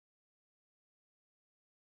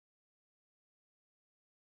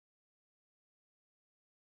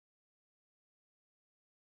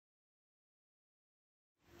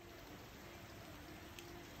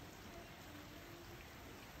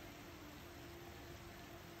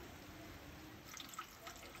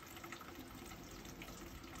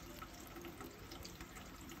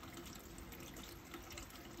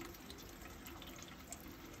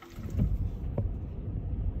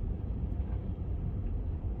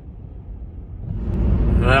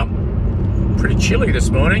chilly this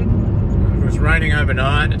morning. It was raining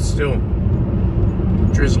overnight. It's still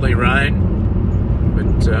drizzly rain.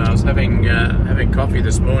 But I was having coffee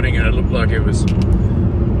this morning and it looked like it was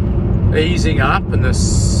easing up and the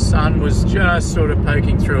sun was just sort of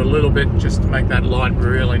poking through a little bit just to make that light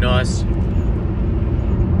really nice.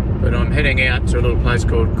 But I'm heading out to a little place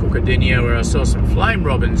called Wiradjuri where I saw some flame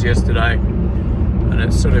robins yesterday and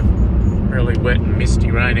it's sort of really wet and misty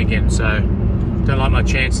rain again, so don't like my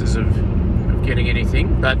chances of getting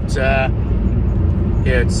anything. But yeah,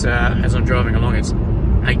 it's as I'm driving along, it's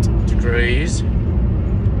 8 degrees,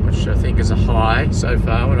 which I think is a high so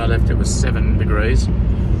far. When I left it was 7 degrees.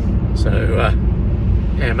 So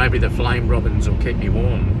yeah, maybe the flame robins will keep me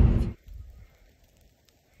warm.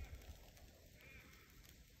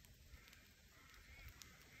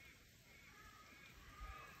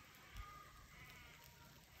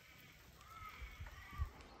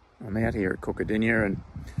 I'm out here at Wiradjuri and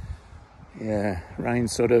yeah, rain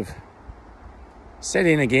sort of set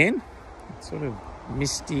in again. It's sort of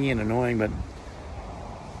misty and annoying, but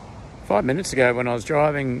 5 minutes ago when I was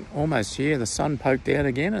driving almost here, the sun poked out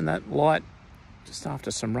again and that light just after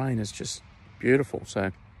some rain is just beautiful. So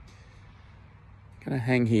I'm going to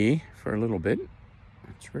hang here for a little bit.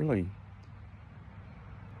 It's really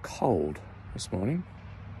cold this morning.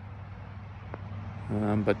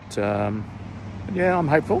 But yeah, I'm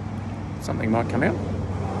hopeful something might come out.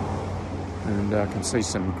 And I can see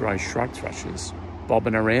some grey shrug thrushes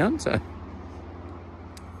bobbing around, so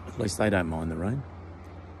at least they don't mind the rain.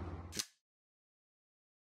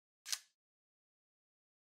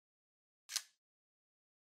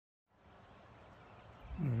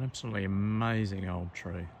 An absolutely amazing old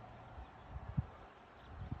tree.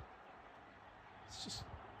 It's just,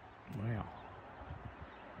 wow.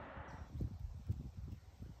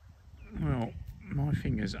 Well, my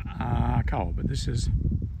fingers are cold, but this is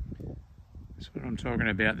what I'm talking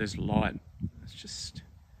about, this light. It's just,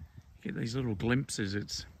 you get these little glimpses.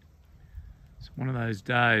 It's one of those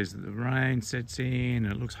days that the rain sets in and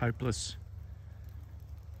it looks hopeless.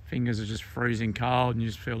 Fingers are just freezing cold and you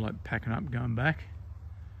just feel like packing up, going back.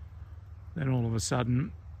 Then all of a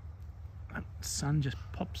sudden, the sun just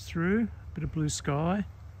pops through, a bit of blue sky,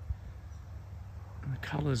 and the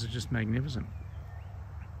colours are just magnificent.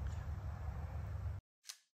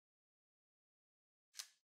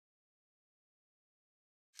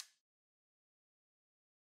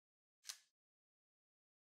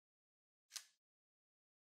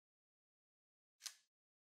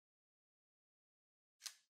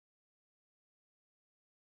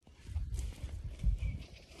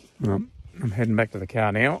 Well, I'm heading back to the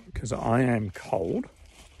car now because I am cold.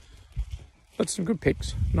 But some good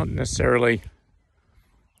pics. Not necessarily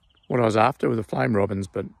what I was after with the flame robins,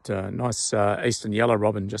 but nice eastern yellow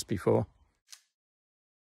robin just before.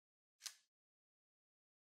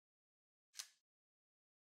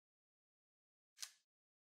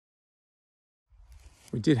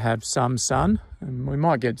 We did have some sun and we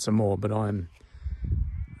might get some more, but I'm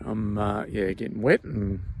yeah, getting wet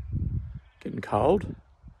and getting cold.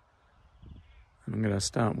 I'm going to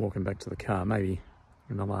start walking back to the car. Maybe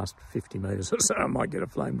in the last 50 metres or so I might get a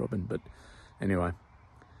flame robin. But anyway,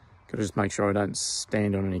 got to just make sure I don't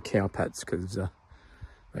stand on any cowpats because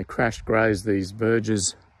they crashed grazed these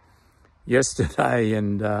verges yesterday.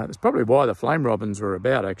 And that's probably why the flame robins were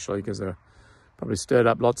about, actually, because they probably stirred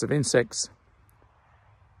up lots of insects.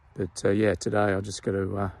 But yeah, today I just got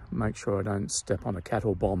to make sure I don't step on a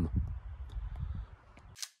cattle bomb.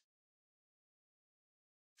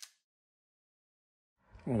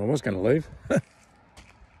 Well, I was going to leave, but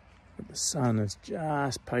the sun is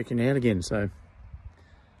just poking out again, so,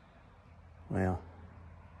 wow,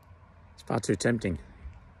 it's far too tempting.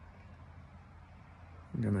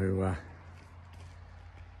 I'm going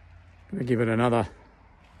to give it another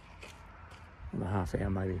half hour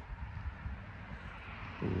maybe.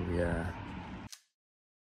 Ooh, yeah.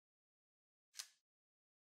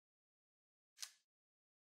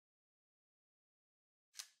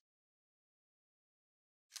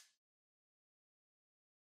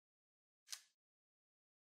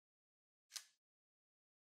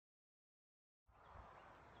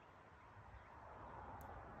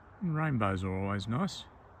 Rainbows are always nice.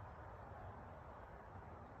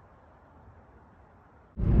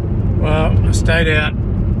 Well, I stayed out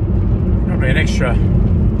probably an extra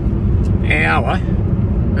hour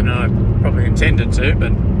than I probably intended to,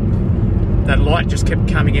 but that light just kept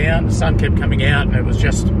coming out, the sun kept coming out, and it was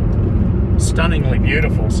just stunningly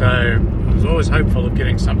beautiful. So I was always hopeful of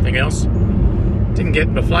getting something else. Didn't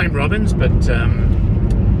get the flame robins, but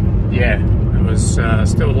yeah, there was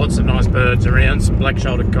still lots of nice birds around, some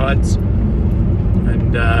black-shouldered kites,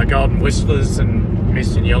 and golden whistlers and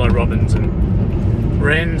eastern yellow robins and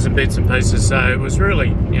wrens and bits and pieces. So it was really,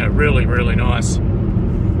 you know, really nice.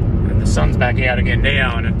 And the sun's back out again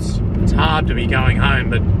now, and it's hard to be going home,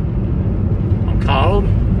 but I'm cold,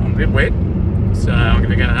 I'm a bit wet, so I'm going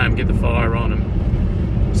to go home, get the fire on,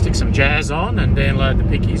 and stick some jazz on and download the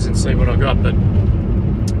pickies and see what I got. But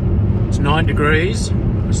it's 9 degrees,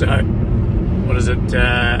 so what is it,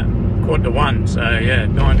 1:45, so yeah,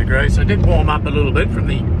 9 degrees. So it did warm up a little bit from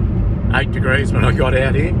the 8 degrees when I got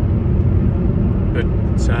out here, but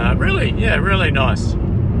really, yeah, really nice.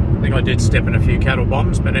 I think I did step in a few cattle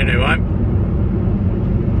bombs, but anyway,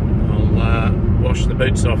 I'll wash the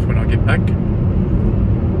boots off when I get back.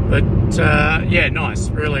 But yeah, nice,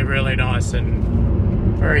 really nice, and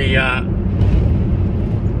very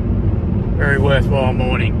worthwhile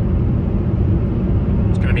morning.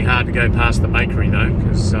 It's going to be hard to go past the bakery though,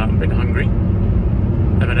 because I'm a bit hungry.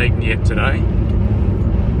 Haven't eaten yet today,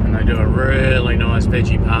 and they do a really nice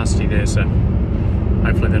veggie pasty there, so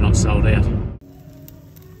hopefully they're not sold out.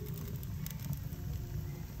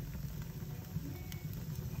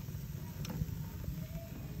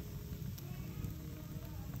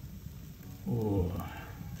 Oh,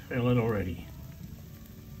 feel it already.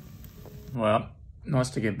 Well, nice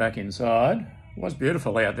to get back inside. It was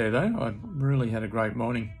beautiful out there though. I really had a great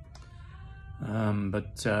morning.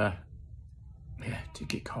 But yeah, it did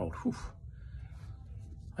get cold. Oof.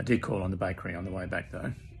 I did call on the bakery on the way back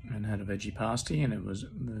though, and had a veggie pasty, and it was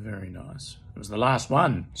very nice. It was the last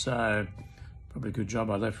one, so probably a good job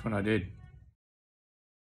I left when I did.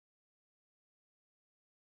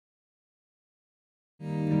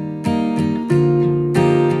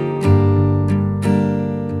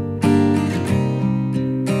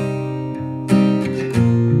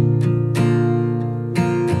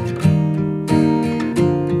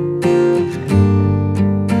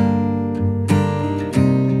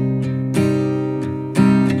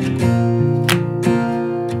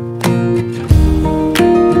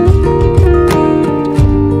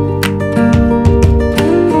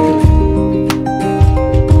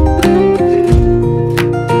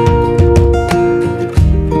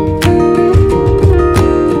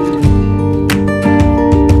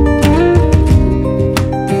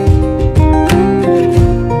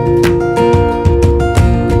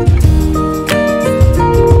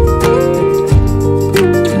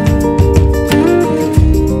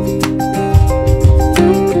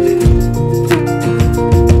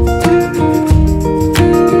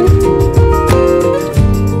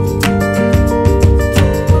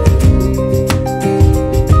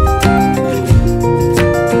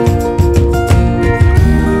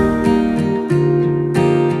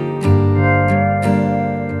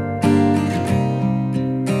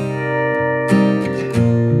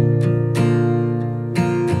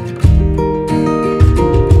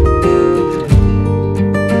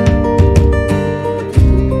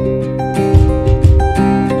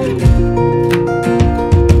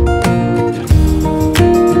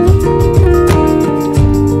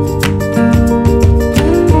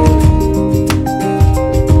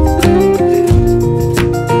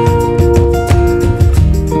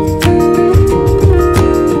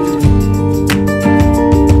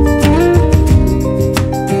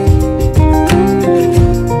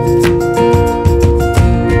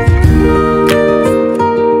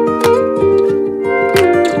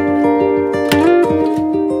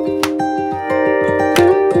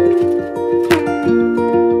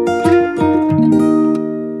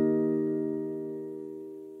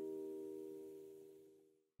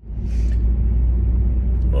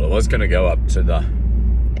 Going to go up to the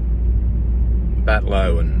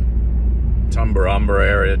Batlow and Tumbarumba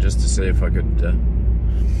area just to see if I could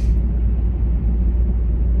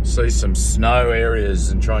see some snow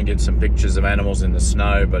areas and try and get some pictures of animals in the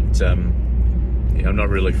snow, but yeah, I'm not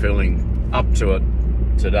really feeling up to it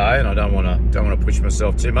today, and I don't want to push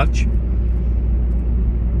myself too much,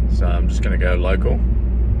 so I'm just going to go local.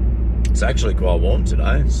 It's actually quite warm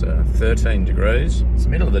today. It's 13 degrees. It's the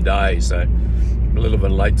middle of the day, so a little bit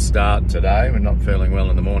of a late start today. We're not feeling well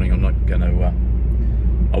in the morning. I'm not going to,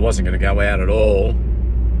 I wasn't going to go out at all,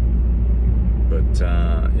 but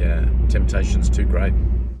yeah, temptation's too great.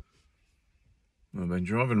 I've been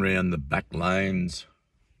driving around the back lanes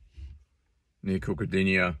near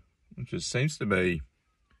Cookadinia, which just seems to be,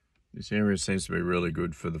 this area seems to be really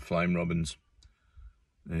good for the flame robins,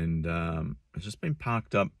 and it's just been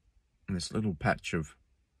parked up in this little patch of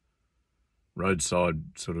roadside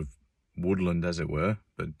sort of woodland, as it were,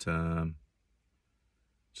 but just a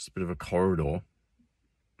bit of a corridor,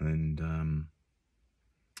 and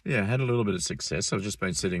yeah, I had a little bit of success. I've just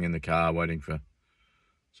been sitting in the car waiting for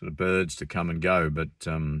sort of birds to come and go, but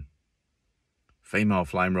female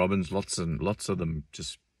flame robins, lots of them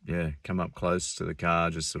just, yeah, come up close to the car,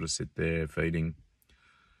 just sort of sit there feeding.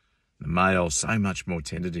 The male, so much more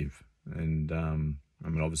tentative, and I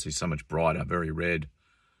mean, obviously so much brighter, very red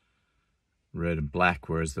and black,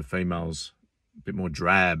 whereas the female's a bit more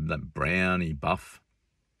drab, that browny buff,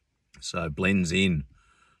 so blends in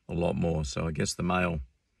a lot more. So I guess the male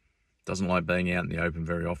doesn't like being out in the open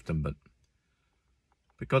very often, but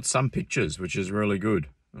got some pictures, which is really good.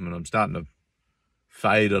 I mean, I'm starting to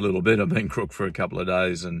fade a little bit. I've been crook for a couple of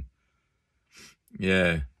days, and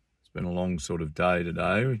yeah, it's been a long sort of day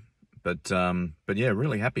today. But yeah,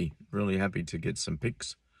 really happy to get some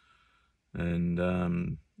pics.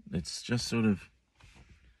 And it's just sort of,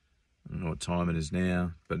 I don't know what time it is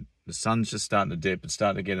now, but the sun's just starting to dip. It's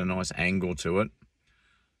starting to get a nice angle to it.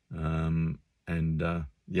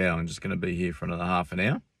 Yeah, I'm just going to be here for another half an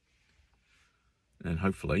hour. And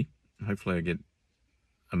hopefully I get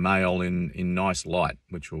a male in nice light,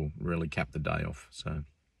 which will really cap the day off. So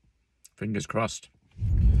fingers crossed.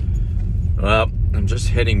 Well, I'm just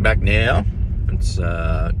heading back now. It's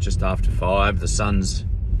just after 5. The sun's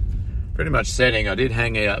pretty much setting. I did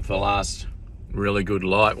hang out for the last really good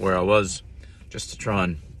light where I was, just to try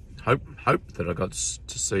and hope that I got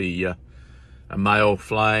to see a male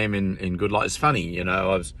flame in good light. It's funny, you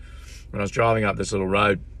know, when I was driving up this little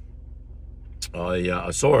road,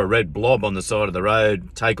 I saw a red blob on the side of the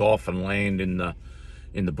road take off and land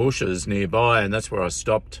in the bushes nearby, and that's where I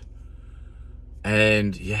stopped.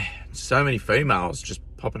 And yeah, so many females just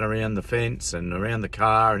popping around the fence and around the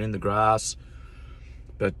car and in the grass.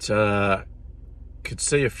 But could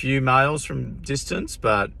see a few males from distance,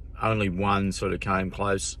 but only one sort of came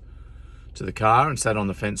close to the car and sat on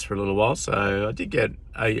the fence for a little while. So I did get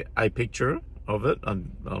a picture of it.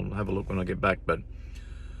 I'll have a look when I get back. But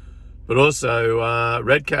also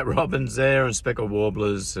red-cap robins there, and speckled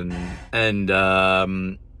warblers, and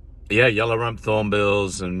yeah, yellow rump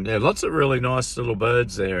thornbills, and yeah, lots of really nice little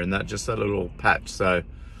birds there in that little patch. So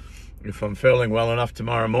if I'm feeling well enough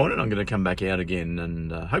tomorrow morning, I'm going to come back out again,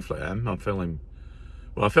 and hopefully I am. I'm feeling,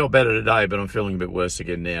 well, I felt better today, but I'm feeling a bit worse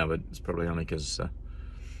again now, but it's probably only because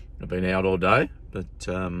I've been out all day. But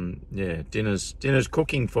yeah, dinner's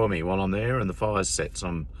cooking for me while I'm there, and the fire's set, so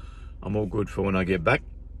I'm all good for when I get back.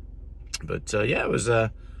 But yeah, it was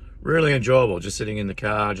really enjoyable, just sitting in the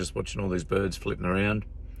car, just watching all these birds flipping around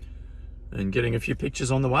and getting a few pictures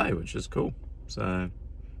on the way, which is cool. So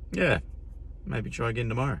yeah, maybe try again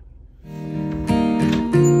tomorrow.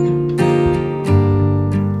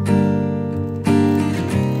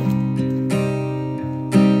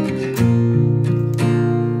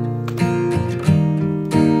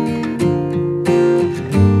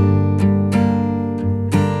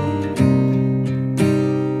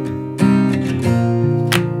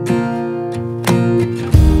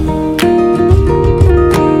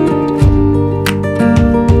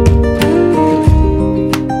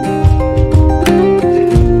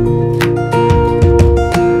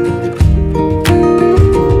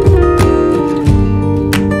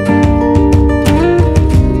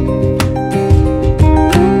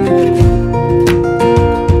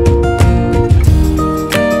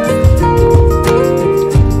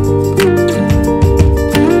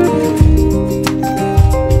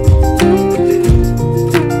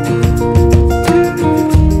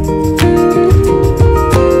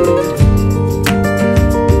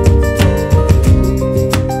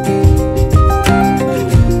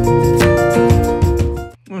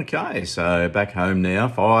 Okay, so back home now,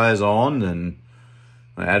 fire's on, and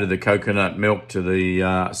I added the coconut milk to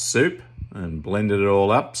the soup and blended it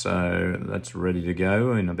all up, so that's ready to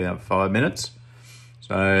go in about 5 minutes.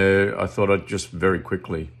 So I thought I'd just very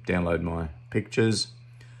quickly download my pictures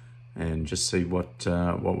and just see what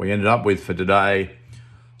we ended up with for today.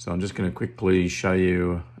 So I'm just going to quickly show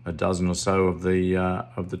you a dozen or so of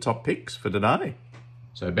the top pics for today.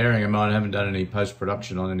 So bearing in mind I haven't done any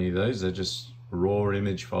post-production on any of these, they're just raw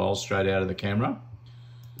image files straight out of the camera.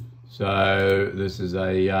 So this is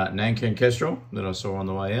a Nankin kestrel that I saw on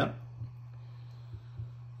the way out.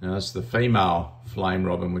 Now that's the female flame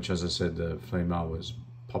robin, which, as I said, the female was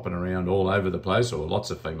popping around all over the place, or lots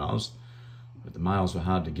of females, but the males were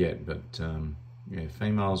hard to get. But yeah,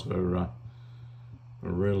 females were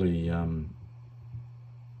really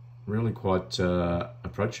really quite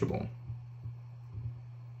approachable.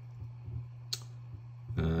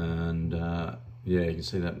 And yeah, you can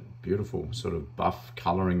see that beautiful sort of buff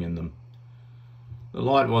colouring in them. The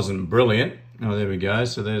light wasn't brilliant. Oh, there we go.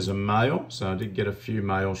 So there's a male. So I did get a few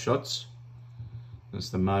male shots. That's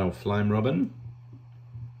the male flame robin.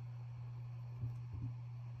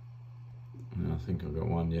 And I think I've got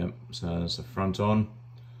one, yep. So that's the front on.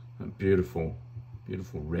 A beautiful,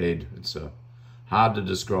 beautiful red. It's hard to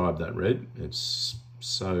describe, that red. It's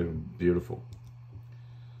so beautiful.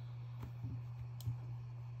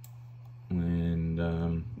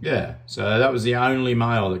 And yeah, so that was the only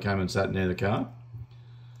male that came and sat near the car.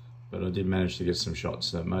 But I did manage to get some shots,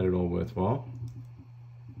 so it made it all worthwhile.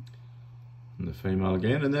 And the female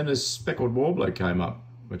again. And then a speckled warbler came up,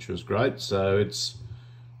 which was great. So it's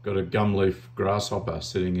got a gumleaf grasshopper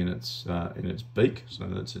sitting in its beak. So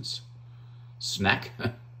that's its snack,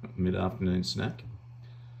 mid-afternoon snack.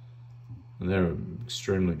 And they're an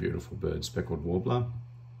extremely beautiful bird, speckled warbler.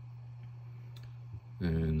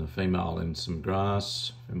 And the female in some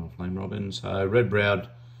grass, female flame robin. So red-browed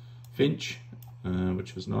finch,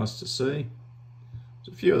 which was nice to see. There's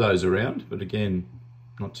a few of those around, but again,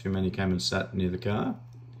 not too many came and sat near the car.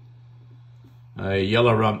 A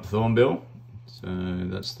yellow rump thornbill, so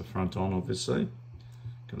that's the front on, obviously.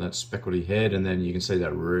 Got that speckledy head, and then you can see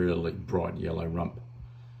that really bright yellow rump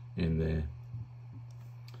in there.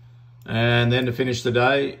 And then to finish the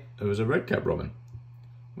day, it was a red-cap robin,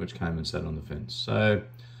 which came and sat on the fence. So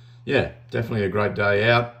yeah, definitely a great day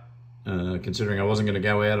out, considering I wasn't going to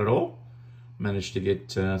go out at all. Managed to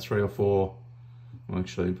get 3 or 4, well,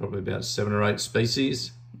 actually probably about 7 or 8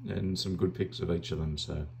 species, and some good pics of each of them.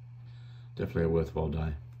 So definitely a worthwhile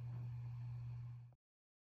day.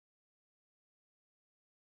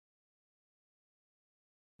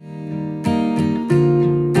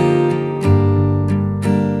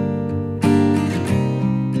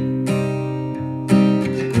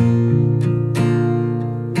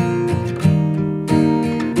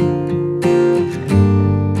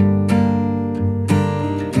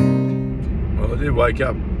 Wake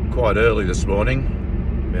up quite early this morning,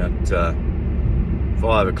 about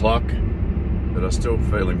 5 o'clock, but I was still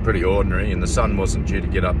feeling pretty ordinary, and the sun wasn't due to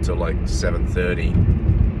get up till like 7:30.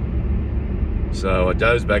 So I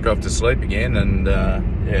dozed back off to sleep again, and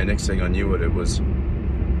yeah, next thing I knew it was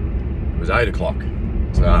 8 o'clock.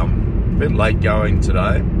 So I'm a bit late going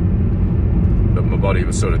today, but my body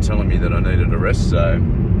was sort of telling me that I needed a rest, so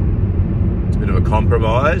it's a bit of a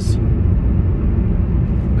compromise.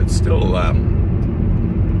 It's still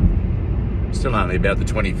only about the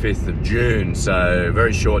 25th of June, so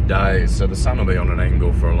very short days, so the sun will be on an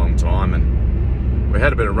angle for a long time. And we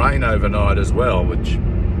had a bit of rain overnight as well, which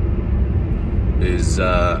is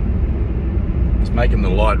making the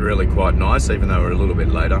light really quite nice, even though we're a little bit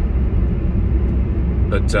later.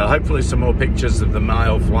 But hopefully some more pictures of the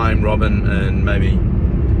male flame robin and maybe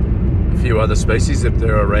a few other species if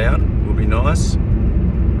they're around will be nice.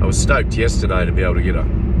 I was stoked yesterday to be able to get a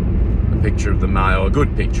picture of the male, a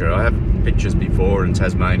good picture. I have pictures before in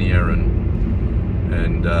Tasmania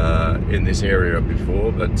and in this area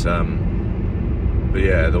before, but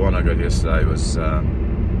yeah, the one I got yesterday was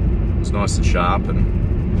nice and sharp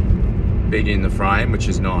and big in the frame, which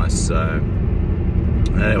is nice. So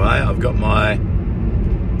anyway, I've got my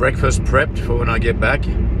breakfast prepped for when I get back.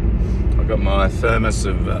 I've got my thermos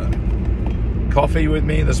of coffee with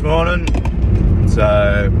me this morning,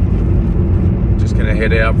 so just gonna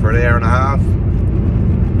head out for an hour and a half,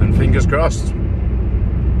 and fingers crossed,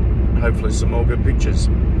 hopefully some more good pictures.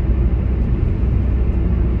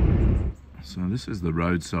 So this is the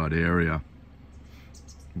roadside area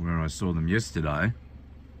where I saw them yesterday.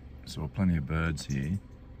 Saw plenty of birds here.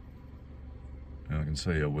 And I can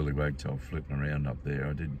see a willy wagtail flipping around up there.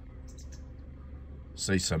 I did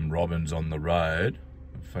see some robins on the road,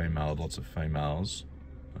 female, lots of females.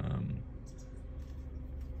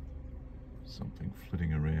 Something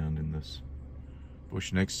flitting around in this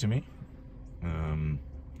bush next to me.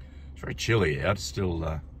 It's very chilly out, still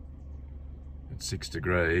at 6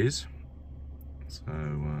 degrees. So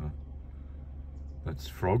that's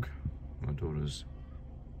Frog, my daughter's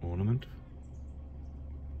ornament.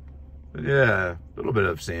 But yeah, a little bit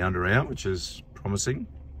of sound around, which is promising.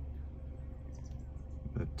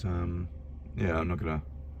 But yeah, I'm not gonna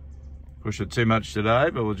push it too much today,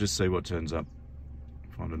 but we'll just see what turns up.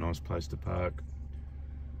 Find a nice place to park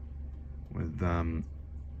with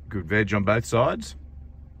good veg on both sides,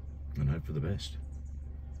 and hope for the best.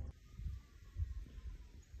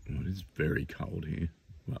 Oh, it is very cold here.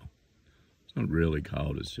 Well, it's not really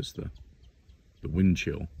cold, it's just the wind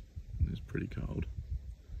chill is pretty cold.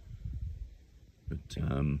 But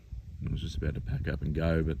I was just about to pack up and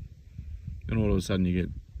go, but then all of a sudden you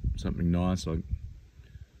get something nice like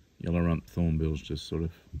yellow rump thornbills just sort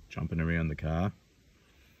of jumping around the car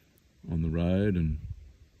on the road and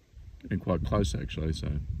getting quite close actually. So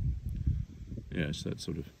yeah, so that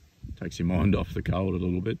sort of takes your mind off the cold a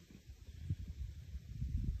little bit.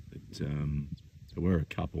 But there were a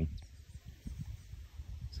couple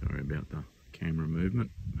Sorry about the camera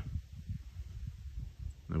movement.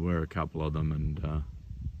 There were a couple of them, and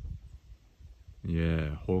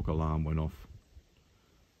yeah, hawk alarm went off.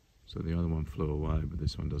 So the other one flew away, but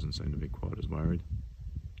this one doesn't seem to be quite as worried.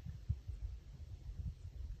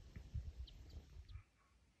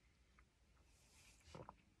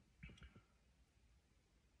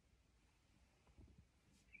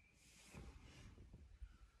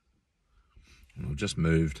 And I've just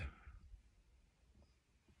moved.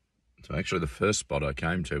 So actually the first spot I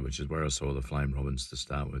came to, which is where I saw the flame robins to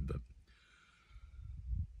start with, but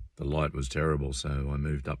the light was terrible, so I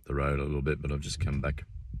moved up the road a little bit, but I've just come back.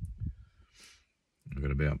 I've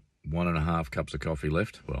got about 1.5 cups of coffee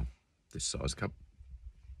left. Well, this size cup.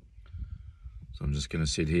 So I'm just going to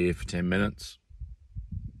sit here for 10 minutes.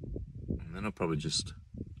 And then I'll probably just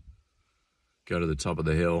go to the top of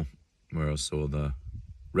the hill where I saw the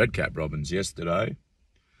red-capped robins yesterday.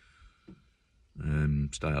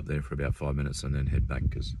 And stay up there for about 5 minutes and then head back,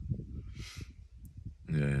 because,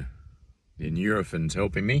 yeah, the Nurofen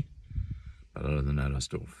helping me. But other than that, I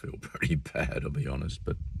still feel pretty bad, I'll be honest.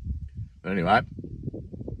 But anyway,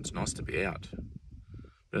 it's nice to be out.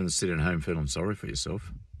 Better than sitting at home feeling sorry for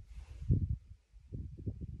yourself.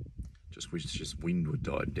 Just wish this wind would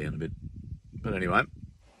die down a bit. But anyway,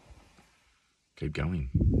 keep going.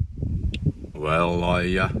 Well,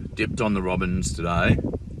 I dipped on the robins today,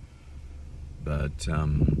 but I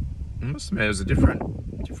must admit, it was a different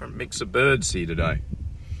mix of birds here today,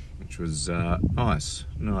 which was nice.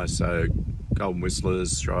 So golden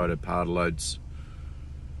whistlers, striated pardalotes,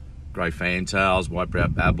 grey fantails,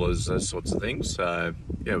 white-browed babblers, those sorts of things. So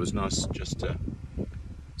yeah, it was nice just to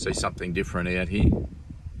see something different out here.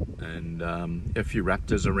 And a few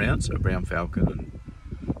raptors around, so brown falcon and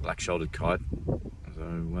black-shouldered kite.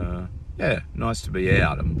 So yeah, nice to be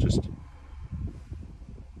out. I'm just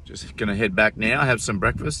gonna head back now, have some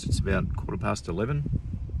breakfast. It's about 11:15,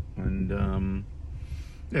 and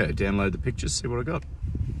yeah, download the pictures, see what I got,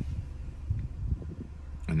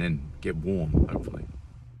 and then get warm, hopefully.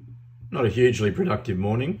 Not a hugely productive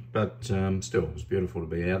morning, but still, it was beautiful to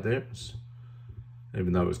be out there.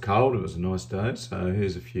 Even though it was cold, it was a nice day. So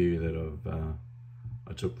here's a few that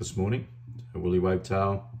I took this morning: a woolly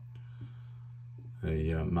wagtail,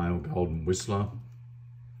 a male golden whistler,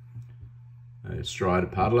 a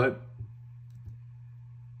striated pardalote,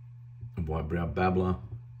 a white-browed babbler,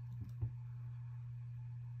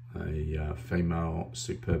 a female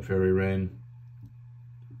superb fairy wren,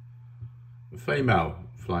 a female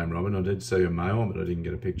flame robin. I did see a male, but I didn't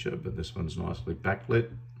get a picture, but this one's nicely backlit.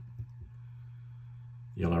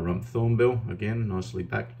 Yellow rump thornbill, again, nicely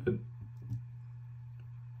backlit.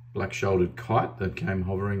 Black-shouldered kite that came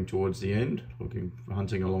hovering towards the end,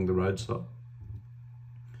 hunting along the roadside.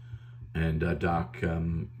 And a dark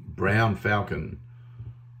brown falcon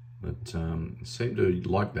that seemed to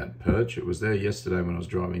like that perch. It was there yesterday when I was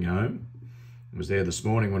driving home. It was there this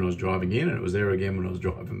morning when I was driving in, and it was there again when I was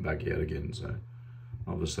driving back out again. So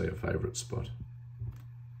obviously a favourite spot.